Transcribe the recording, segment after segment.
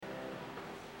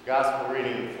Gospel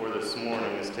reading for this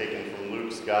morning is taken from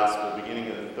Luke's Gospel, beginning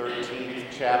in the 13th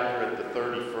chapter at the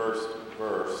 31st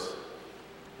verse.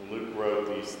 And Luke wrote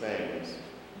these things.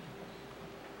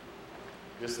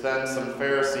 Just then some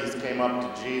Pharisees came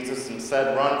up to Jesus and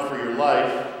said, "Run for your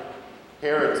life.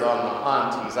 Herod's on the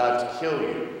hunt. He's out to kill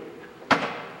you."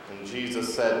 And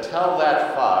Jesus said, "Tell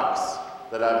that fox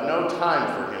that I've no time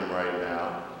for him right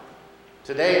now.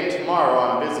 Today and tomorrow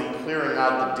I'm busy clearing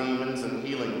out the demons and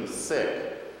healing the sick.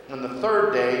 And the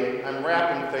third day, I'm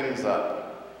wrapping things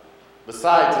up.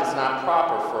 Besides, it's not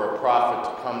proper for a prophet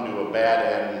to come to a bad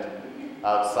end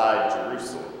outside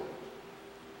Jerusalem.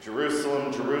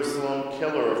 Jerusalem, Jerusalem,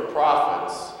 killer of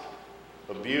prophets,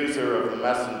 abuser of the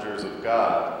messengers of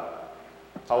God.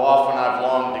 How often I've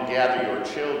longed to gather your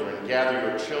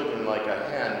children like a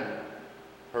hen,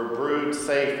 her brood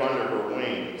safe under her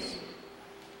wings.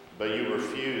 But you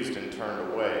refused and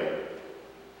turned away.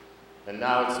 And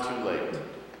now it's too late.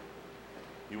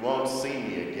 You won't see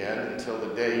me again until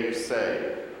the day you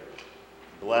say,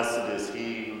 'Blessed is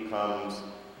he who comes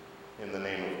in the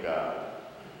name of God.'"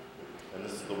 And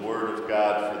this is the word of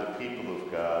God for the people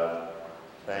of God.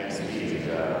 Thanks be to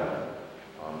God.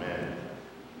 Amen.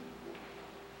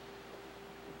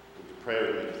 Would you pray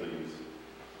with me, please?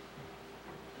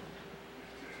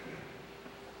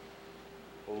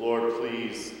 Oh Lord,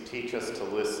 please teach us to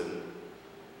listen.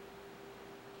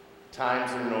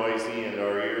 Times are noisy and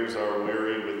our ears are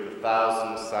weary with the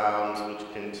thousand sounds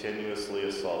which continuously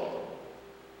assault them.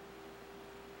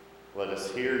 Let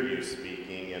us hear you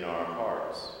speaking in our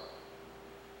hearts.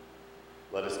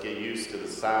 Let us get used to the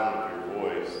sound of your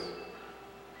voice,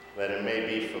 that it may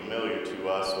be familiar to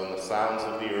us when the sounds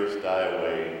of the earth die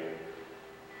away,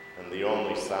 and the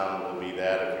only sound will be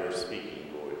that of your speaking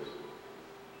voice.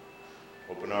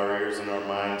 Open our ears and our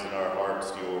minds and our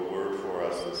hearts to your word for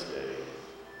us this day.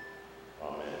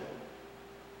 Amen.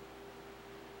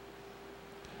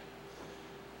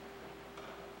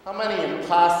 How many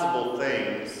impossible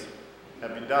things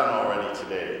have you done already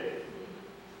today?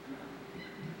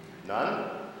 None?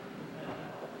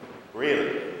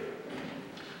 Really?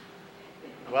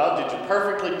 Well, did you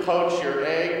perfectly poach your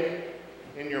egg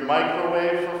in your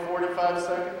microwave for 45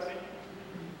 seconds?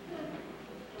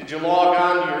 Did you log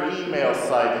on to your email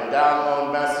site and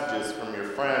download messages from your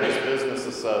friends, business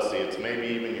associates, maybe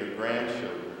even your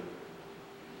grandchildren?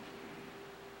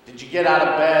 Did you get out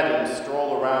of bed and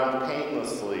stroll around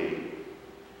painlessly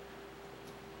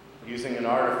using an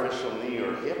artificial knee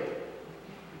or hip?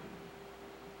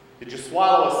 Did you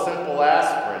swallow a simple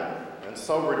aspirin and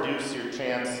so reduce your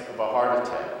chance of a heart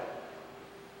attack?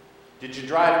 Did you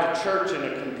drive to church in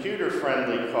a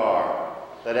computer-friendly car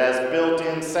that has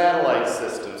built-in satellite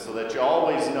systems so that you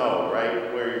always know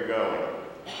right where you're going?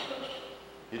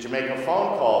 Did you make a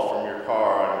phone call from your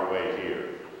car on your way here?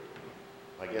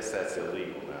 I guess that's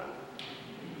illegal now.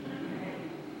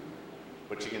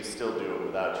 But you can still do it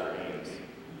without your hands.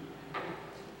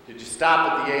 Did you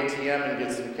stop at the ATM and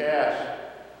get some cash?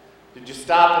 Did you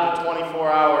stop at a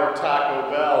 24-hour Taco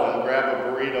Bell and grab a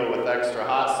burrito with extra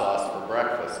hot sauce for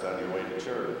breakfast on your way to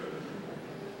church?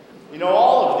 You know,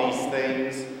 all of these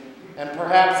things, and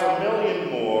perhaps a million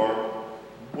more,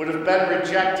 would have been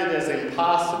rejected as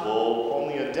impossible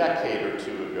only a decade or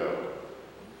two ago.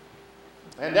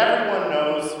 And everyone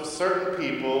knows certain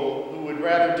people who would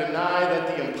rather deny that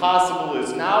the impossible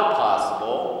is now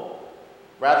possible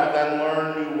rather than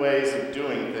learn new ways of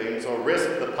doing things or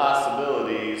risk the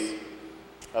possibilities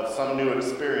of some new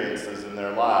experiences in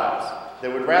their lives. They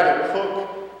would rather cook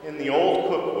in the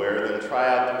old cookware than try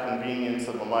out the convenience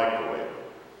of a microwave.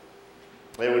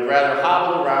 They would rather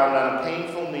hobble around on a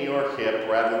painful knee or hip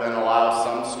rather than allow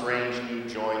some strange new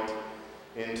joint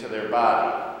into their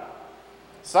body.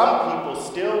 Some people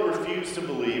still refuse to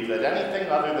believe that anything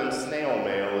other than snail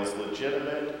mail is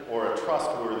legitimate or a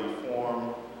trustworthy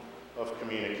form of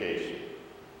communication.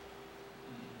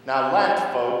 Now, Lent,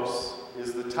 folks,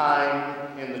 is the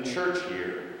time in the church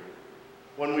year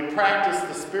when we practice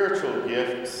the spiritual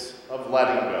gifts of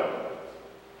letting go.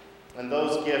 And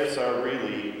those gifts are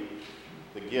really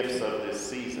the gifts of this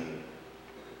season.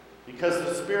 Because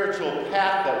the spiritual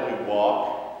path that we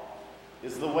walk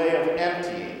is the way of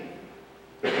emptying,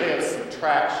 the way of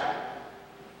subtraction.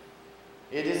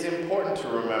 It is important to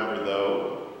remember,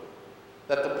 though,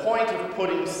 that the point of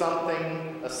putting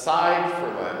something aside for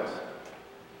Lent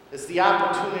is the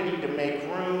opportunity to make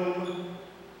room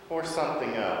for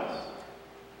something else.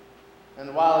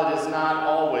 And while it is not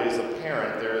always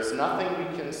apparent, there is nothing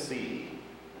we can see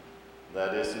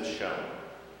that isn't shown.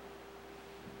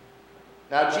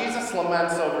 Now, Jesus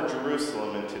laments over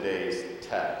Jerusalem in today's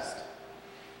text.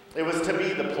 It was to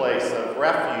be the place of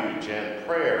refuge and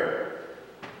prayer,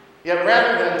 Yet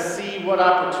rather than see what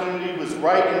opportunity was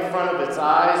right in front of its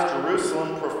eyes,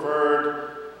 Jerusalem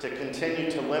preferred to continue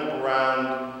to limp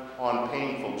around on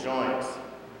painful joints.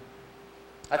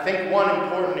 I think one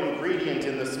important ingredient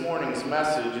in this morning's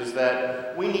message is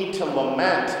that we need to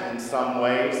lament in some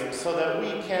ways so that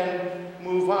we can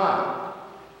move on.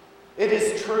 It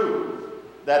is true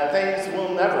that things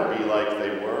will never be like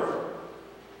they were.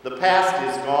 The past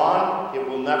is gone, it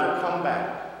will never come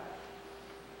back.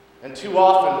 And too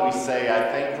often we say,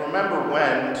 I think, remember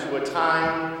when, to a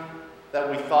time that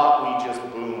we thought we just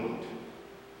boomed.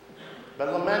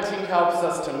 But lamenting helps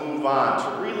us to move on,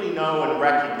 to really know and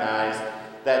recognize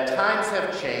that times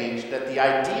have changed, that the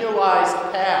idealized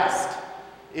past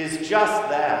is just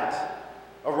that,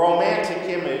 a romantic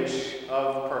image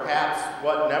of perhaps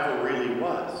what never really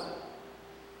was.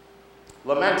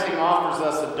 Lamenting offers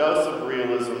us a dose of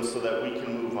realism so that we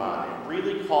can move on. It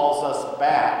really calls us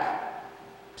back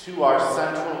to our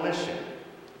central mission.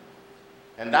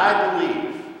 And I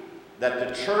believe that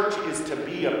the church is to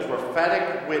be a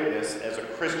prophetic witness as a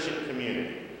Christian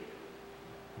community.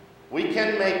 We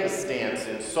can make a stance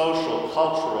in social,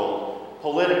 cultural,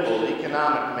 political,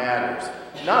 economic matters.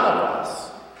 None of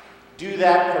us do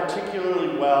that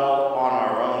particularly well on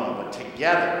our own, but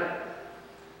together,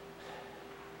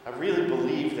 I really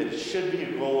believe that it should be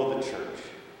a goal of the church.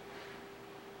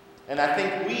 And I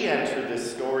think we enter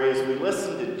this story as we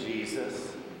listen to Jesus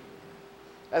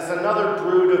as another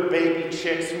brood of baby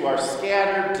chicks who are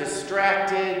scattered,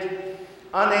 distracted,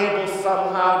 unable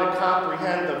somehow to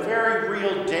comprehend the very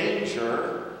real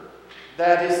danger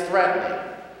that is threatening.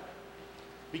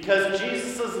 Because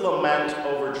Jesus' lament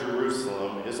over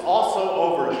Jerusalem is also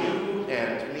over you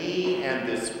and me and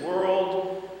this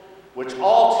world, which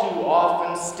all too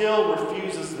often still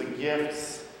refuses the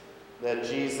gifts that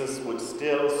Jesus would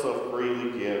still so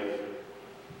freely give.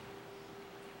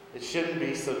 It shouldn't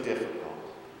be so difficult.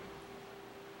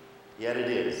 Yet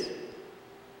it is.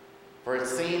 For it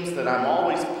seems that I'm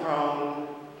always prone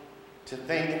to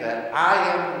think that I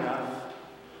am enough,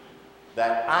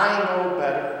 that I know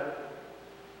better,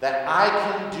 that I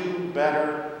can do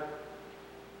better,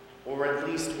 or at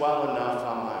least well enough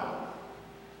on my own.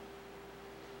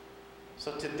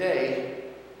 So today,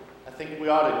 I think we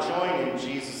ought to join in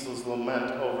Jesus'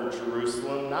 lament over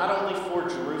Jerusalem, not only for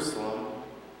Jerusalem,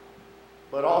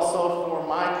 but also for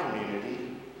my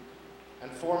community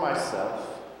and for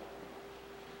myself,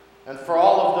 and for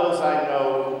all of those I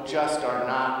know who just are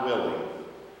not willing,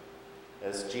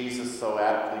 as Jesus so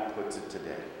aptly puts it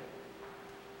today.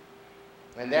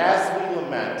 And as we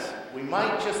lament, we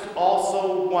might just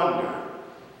also wonder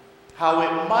how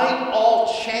it might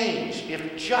all change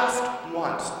if just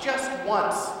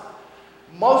once,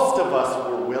 most of us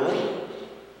were willing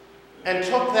and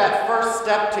took that first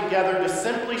step together to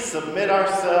simply submit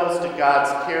ourselves to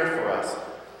God's care for us.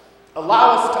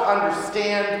 Allow us to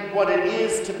understand what it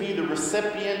is to be the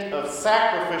recipient of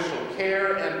sacrificial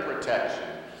care and protection.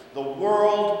 The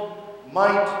world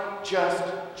might just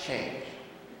change.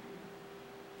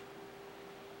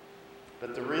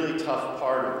 But the really tough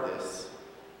part of this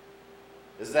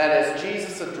is that as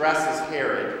Jesus addresses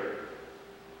Herod,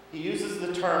 he uses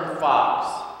the term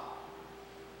fox.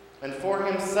 And for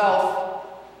himself,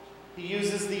 he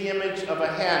uses the image of a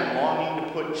hen longing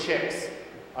to put chicks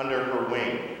under her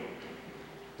wing.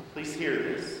 Please hear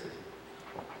this.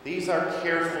 These are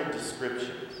careful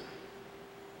descriptions.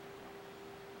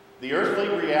 The earthly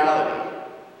reality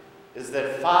is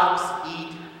that fox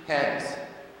eat hens.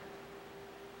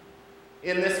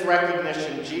 In this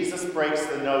recognition, Jesus breaks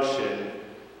the notion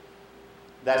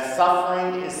that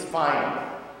suffering is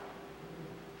final.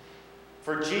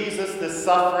 For Jesus, this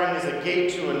suffering is a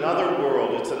gate to another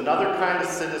world. It's another kind of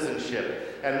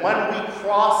citizenship. And when we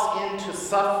cross into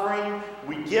suffering,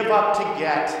 we give up to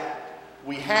get.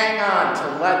 We hang on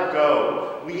to let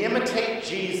go. We imitate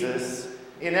Jesus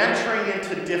in entering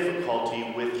into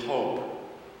difficulty with hope.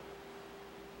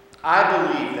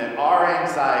 I believe that our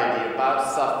anxiety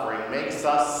about suffering makes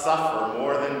us suffer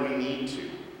more than we need to.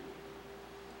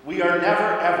 We are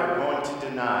never, ever going to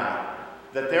deny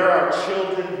that there are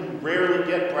children who rarely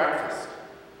get breakfast,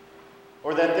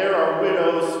 or that there are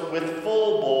widows with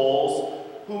full bowls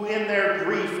who in their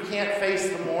grief can't face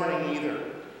the morning either.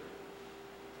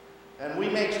 And we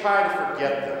may try to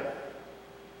forget them,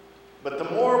 but the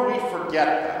more we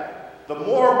forget them, the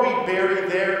more we bury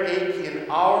their ache in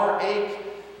our ache,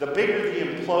 the bigger the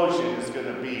implosion is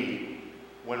going to be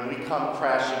when we come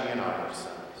crashing in on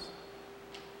ourselves.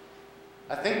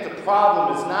 I think the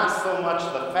problem is not so much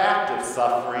the fact of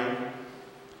suffering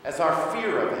as our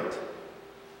fear of it.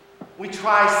 We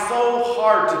try so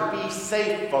hard to be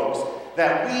safe, folks,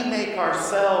 that we make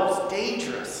ourselves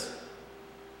dangerous.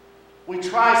 We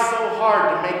try so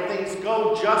hard to make things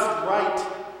go just right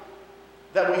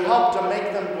that we help to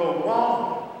make them go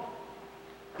wrong.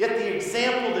 Yet the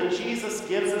example that Jesus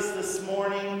gives us this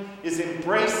morning is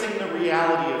embracing the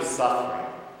reality of suffering,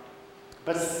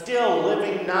 but still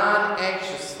living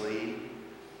non-anxiously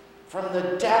from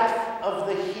the depth of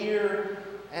the here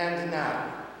and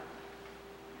now.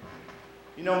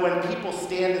 You know, when people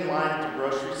stand in line at the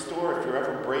grocery store, if you're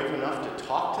ever brave enough to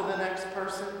talk to the next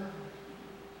person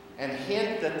and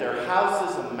hint that their house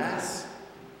is a mess,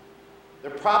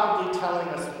 they're probably telling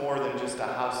us more than just a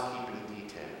housekeeping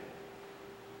detail.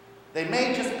 They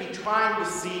may just be trying to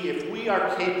see if we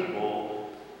are capable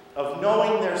of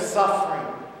knowing their suffering.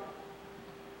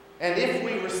 And if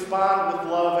we respond with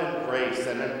love and grace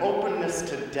and an openness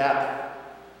to depth,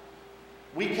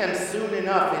 we can soon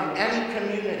enough in any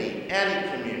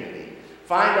community,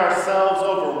 find ourselves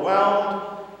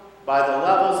overwhelmed by the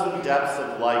levels and depths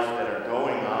of life that are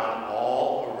going on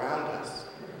all around us.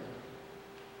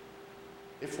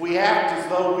 If we act as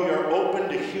though we are open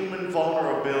to human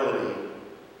vulnerability,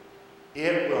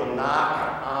 it will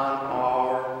knock on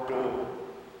our door,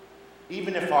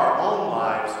 even if our own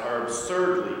lives are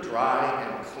absurdly dry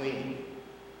and clean.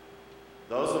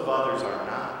 Those of others are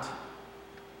not.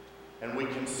 And we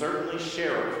can certainly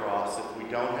share a cross if we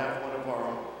don't have one of our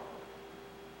own.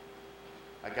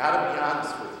 I gotta be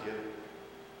honest with you.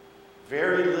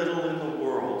 Very little in the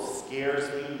world scares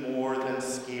me more than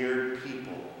scared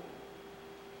people.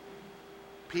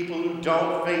 People who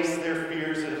don't face their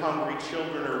fears at hungry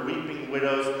children or weeping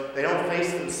widows, they don't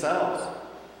face themselves.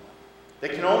 They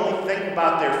can only think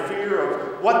about their fear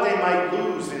of what they might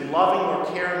lose in loving or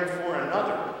caring for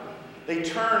another. They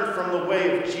turn from the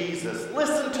way of Jesus.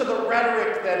 Listen to the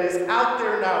rhetoric that is out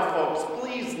there now, folks.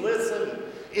 Please listen.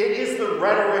 It is the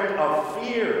rhetoric of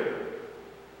fear.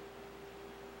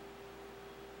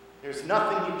 There's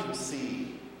nothing you can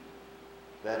see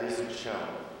that isn't shown.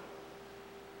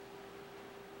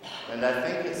 And I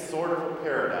think it's sort of a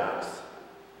paradox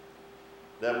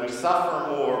that we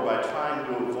suffer more by trying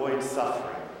to avoid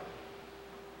suffering.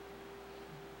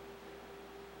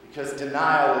 Because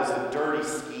denial is a dirty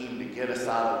scheme to get us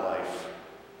out of life,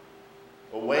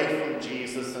 away from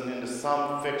Jesus and into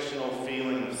some fictional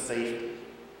feeling of safety.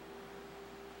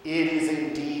 It is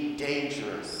indeed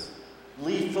dangerous,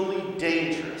 lethally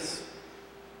dangerous.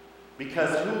 Because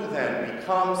who then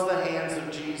becomes the hands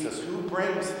of Jesus? Who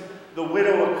brings the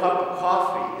widow a cup of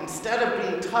coffee? Instead of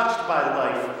being touched by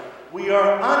life, we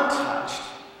are untouched,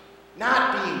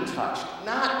 not being touched,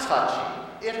 not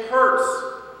touching. It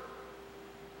hurts.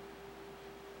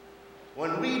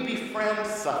 When we befriend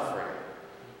suffering,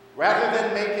 rather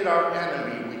than make it our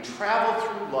enemy, we travel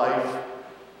through life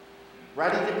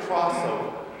ready to cross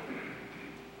over.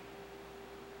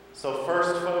 So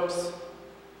first, folks,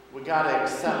 we got to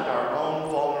accept our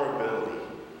own vulnerability,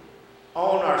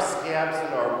 own our scabs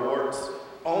and our warts,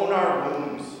 own our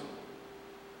wounds.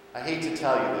 I hate to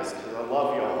tell you this because I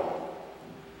love you all,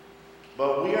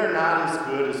 but we are not as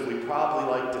good as we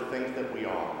probably like to think that we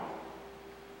are.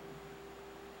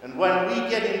 And when we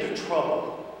get into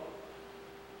trouble,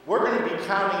 we're going to be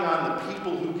counting on the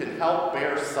people who can help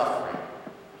bear suffering.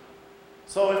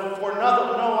 So if for no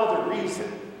other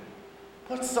reason,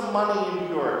 put some money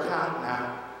into your account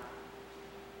now.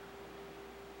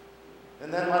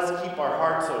 And then let's keep our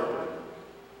hearts open.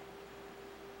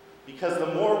 Because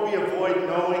the more we avoid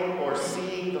knowing or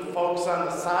seeing the folks on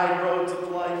the side roads of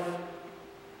life,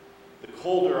 the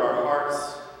colder our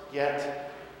hearts get.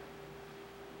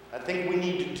 I think we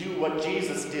need to do what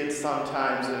Jesus did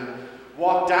sometimes and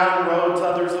walk down roads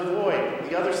others avoid,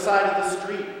 the other side of the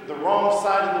street, the wrong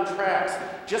side of the tracks,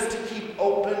 just to keep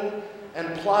open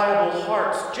and pliable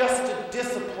hearts, just to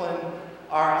discipline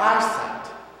our eyesight.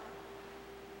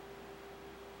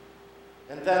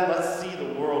 And then let's see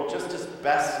the world just as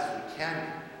best as we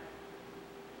can,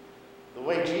 the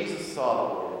way Jesus saw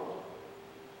the world.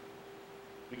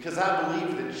 Because I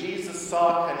believe that Jesus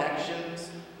saw connections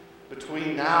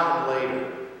between now and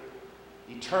later,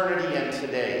 eternity and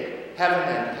today, heaven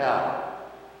and hell.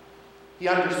 He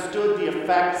understood the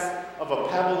effects of a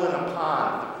pebble in a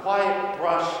pond, the quiet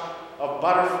brush of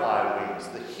butterfly wings,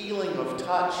 the healing of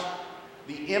touch,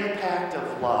 the impact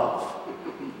of love,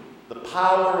 the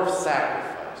power of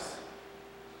sacrifice,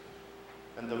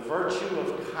 and the virtue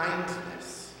of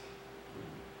kindness.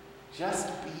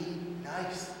 Just be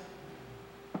nice.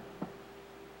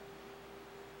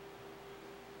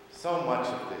 So much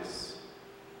of this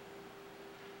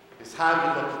is how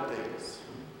you look at things.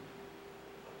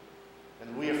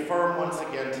 And we affirm once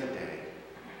again today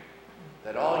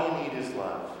that all you need is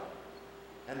love,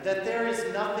 and that there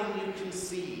is nothing you can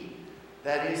see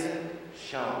that isn't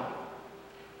shown.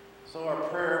 So our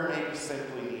prayer maybe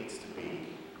simply needs to be,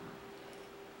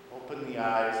 open the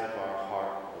eyes of our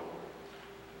heart,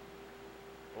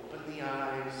 Lord. Open the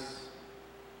eyes